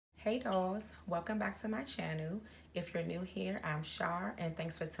Hey dolls, welcome back to my channel. If you're new here, I'm Shar and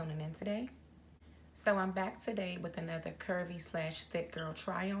thanks for tuning in today. So I'm back today with another curvy slash thick girl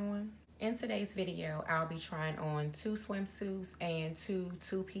try on. In today's video, I'll be trying on 2 swimsuits and 2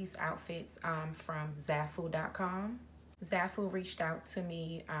 two-piece outfits from Zaful.com. Zaful reached out to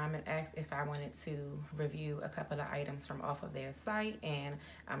me and asked if I wanted to review a couple of items from off of their site, and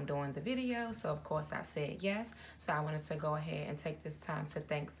I'm doing the video, so of course I said yes. So I wanted to go ahead and take this time to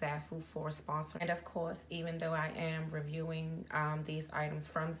thank Zaful for sponsoring. And of course, even though I am reviewing these items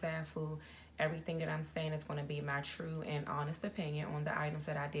from Zaful, everything that I'm saying is going to be my true and honest opinion on the items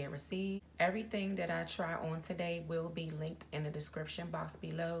that I did receive. Everything that I try on today will be linked in the description box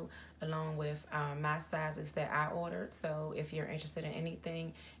below, along with my sizes that I ordered. So if you're interested in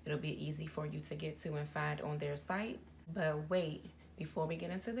anything, it'll be easy for you to get to and find on their site. But wait, before we get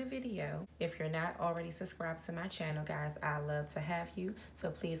into the video, if you're not already subscribed to my channel, guys, I love to have you.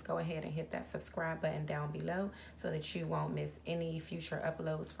 So please go ahead and hit that subscribe button down below so that you won't miss any future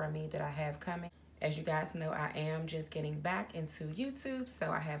uploads from me that I have coming. As you guys know, I am just getting back into YouTube,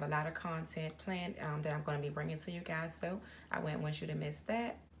 so I have a lot of content planned that I'm going to be bringing to you guys, so I wouldn't want you to miss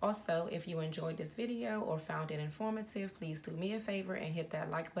that. Also, if you enjoyed this video or found it informative, please do me a favor and hit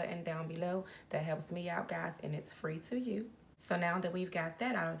that like button down below. That helps me out, guys, and it's free to you. So now that we've got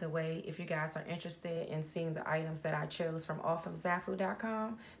that out of the way, if you guys are interested in seeing the items that I chose from off of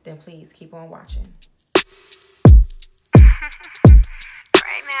Zaful.com, then please keep on watching.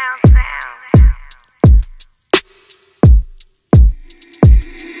 Right now, Mac.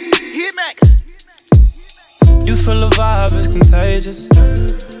 You feel the vibe is contagious.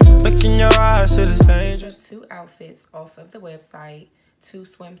 Look in your eyes, shit is dangerous. Just 2 outfits off of the website, 2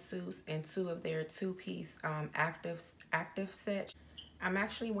 swimsuits, and 2 of their two-piece active sets. I'm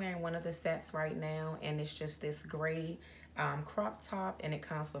actually wearing one of the sets right now, and it's just this gray crop top, and it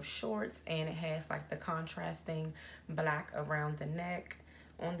comes with shorts, and it has like the contrasting black around the neck,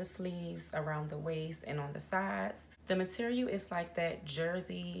 on the sleeves, around the waist, and on the sides. The material is like that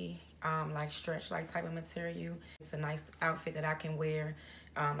jersey, like stretch like type of material. It's a nice outfit that I can wear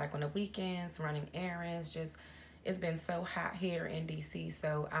like on the weekends, running errands. Just, it's been so hot here in DC,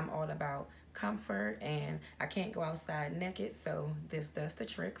 so I'm all about comfort, and I can't go outside naked, so this does the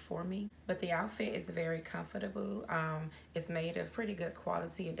trick for me. But the outfit is very comfortable. It's made of pretty good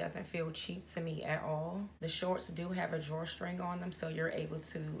quality. It doesn't feel cheap to me at all. The shorts do have a drawstring on them, so you're able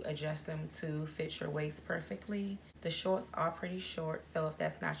to adjust them to fit your waist perfectly. The shorts are pretty short, so if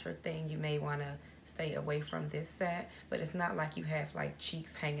that's not your thing, you may want to stay away from this set. But it's not like you have like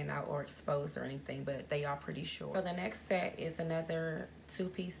cheeks hanging out or exposed or anything, but they are pretty short. So the next set is another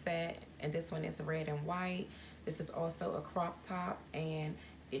two-piece set, and this one is red and white. This is also a crop top, and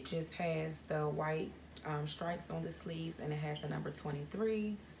it just has the white stripes on the sleeves, and it has the number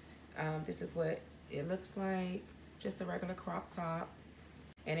 23. This is what it looks like, just a regular crop top.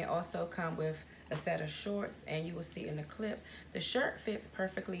 And it also comes with a set of shorts, and you will see in the clip the shirt fits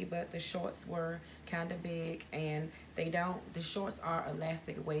perfectly, but the shorts were kind of big, and the shorts are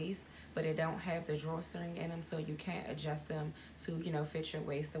elastic waist, but they don't have the drawstring in them, so you can't adjust them to, you know, fit your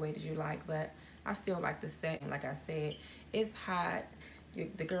waist the way that you like. But I still like the set, and like I said, it's hot.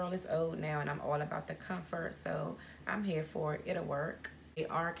 The girl is old now, and I'm all about the comfort, so I'm here for it. It'll work. They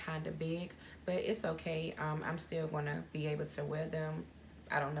are kind of big, but it's okay. I'm still gonna be able to wear them.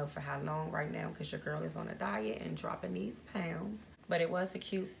 I don't know for how long right now, because your girl is on a diet and dropping these pounds. But it was a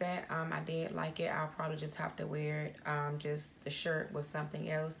cute set. I did like it. I'll probably just have to wear it, just the shirt with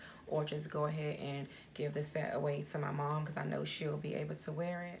something else, or just go ahead and give the set away to my mom, because I know she'll be able to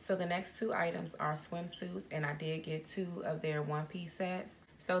wear it. So the next 2 items are swimsuits, and I did get 2 of their one-piece sets.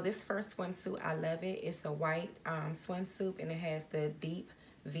 So this first swimsuit, I love it. It's a white swimsuit, and it has the deep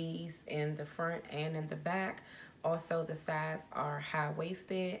V's in the front and in the back. Also, the sides are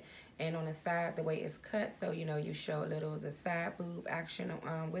high-waisted, and on the side, the way it's cut, so, you know, you show a little the side boob action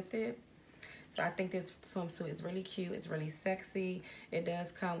with it. So I think this swimsuit is really cute. It's really sexy. It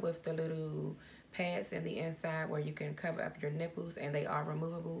does come with the little pads in the inside where you can cover up your nipples, and they are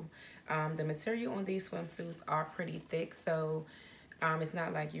removable. The material on these swimsuits are pretty thick, so it's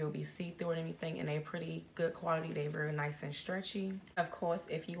not like you'll be see-through or anything, and they're pretty good quality. They're very nice and stretchy. Of course,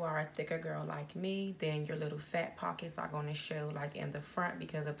 if you are a thicker girl like me, then your little fat pockets are going to show like in the front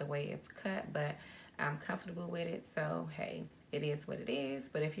because of the way it's cut, but I'm comfortable with it, so hey, it is what it is.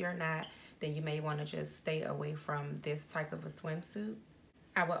 But if you're not, then you may want to just stay away from this type of a swimsuit.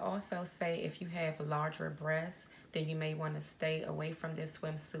 I would also say if you have larger breasts, then you may want to stay away from this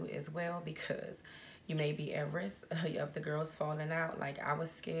swimsuit as well, because you may be at risk of the girls falling out. Like, I was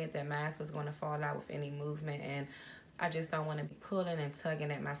scared that mine was going to fall out with any movement, and I just don't want to be pulling and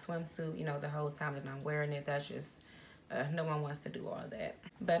tugging at my swimsuit, you know, the whole time that I'm wearing it. That's just, no one wants to do all that.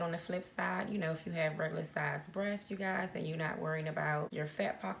 But on the flip side, you know, if you have regular size breasts, you guys, and you're not worrying about your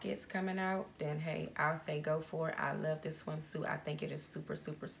fat pockets coming out, then hey, I'll say go for it. I love this swimsuit. I think it is super,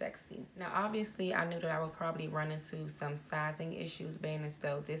 super sexy. Now, obviously, I knew that I would probably run into some sizing issues, being as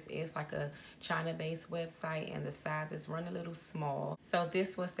though this is like a China-based website and the sizes run a little small. So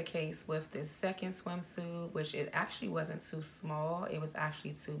this was the case with this second swimsuit, which it actually wasn't too small. It was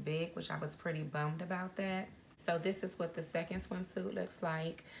actually too big, which I was pretty bummed about that. So this is what the second swimsuit looks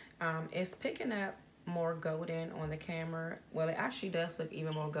like. It's picking up more golden on the camera. Well, it actually does look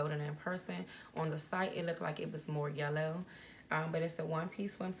even more golden in person. On the site, it looked like it was more yellow. But it's a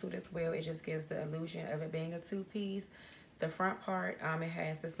one-piece swimsuit as well. It just gives the illusion of it being a two-piece. The front part, it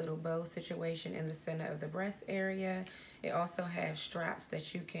has this little bow situation in the center of the breast area. It also has straps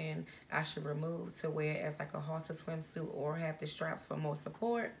that you can actually remove to wear it as like a halter swimsuit or have the straps for more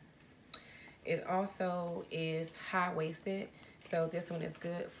support. It also is high-waisted, so this one is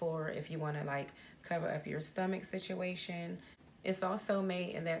good for if you want to like cover up your stomach situation. It's also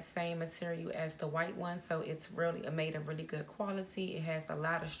made in that same material as the white one, so it's really made of really good quality. It has a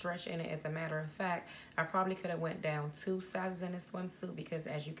lot of stretch in it. As a matter of fact, I probably could have went down 2 sizes in this swimsuit because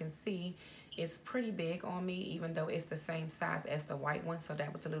as you can see, it's pretty big on me, even though it's the same size as the white one, so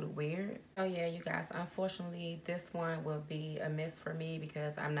that was a little weird. Oh yeah, you guys, unfortunately, this one will be a miss for me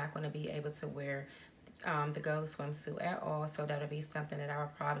because I'm not going to be able to wear the gold swimsuit at all, so that'll be something that I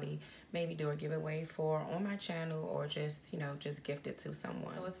would probably maybe do a giveaway for on my channel or just, you know, just gift it to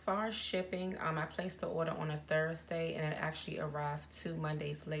someone. So as far as shipping, I placed the order on a Thursday and it actually arrived 2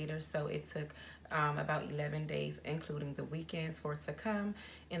 Mondays later, so it took about 11 days, including the weekends, for it to come.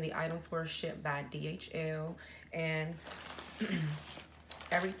 And the items were shipped by DHL, and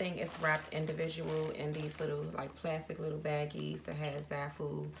everything is wrapped individual in these little like plastic little baggies that has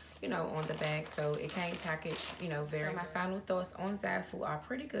Zaful, you know, on the bag. So it came packaged, you know, very. So my final thoughts on Zaful are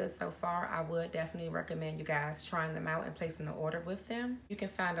pretty good so far. I would definitely recommend you guys trying them out and placing the order with them. You can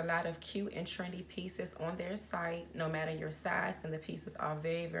find a lot of cute and trendy pieces on their site, no matter your size, and the pieces are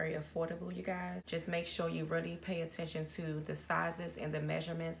very, very affordable, you guys. Just make sure you really pay attention to the sizes and the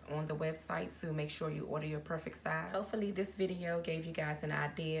measurements on the website to make sure you order your perfect size. Hopefully this video gave you guys an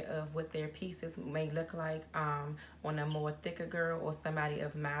idea of what their pieces may look like on a more thicker girl or somebody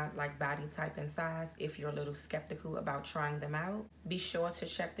of my like body type and size. If you're a little skeptical about trying them out, be sure to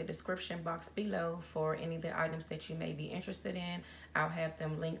check the description box below for any of the items that you may be interested in. I'll have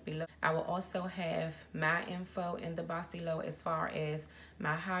them linked below. I will also have my info in the box below as far as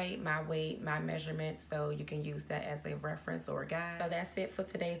my height, my weight, my measurements, so you can use that as a reference or a guide. So that's it for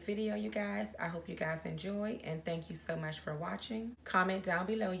today's video, you guys. I hope you guys enjoy, and thank you so much for watching. Comment down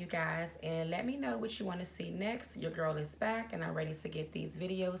below, you guys, and let me know what you want to see next. Your girl is back, and I'm ready to get these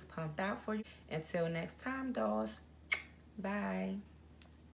videos pumped out for you. Until next time, dolls, bye.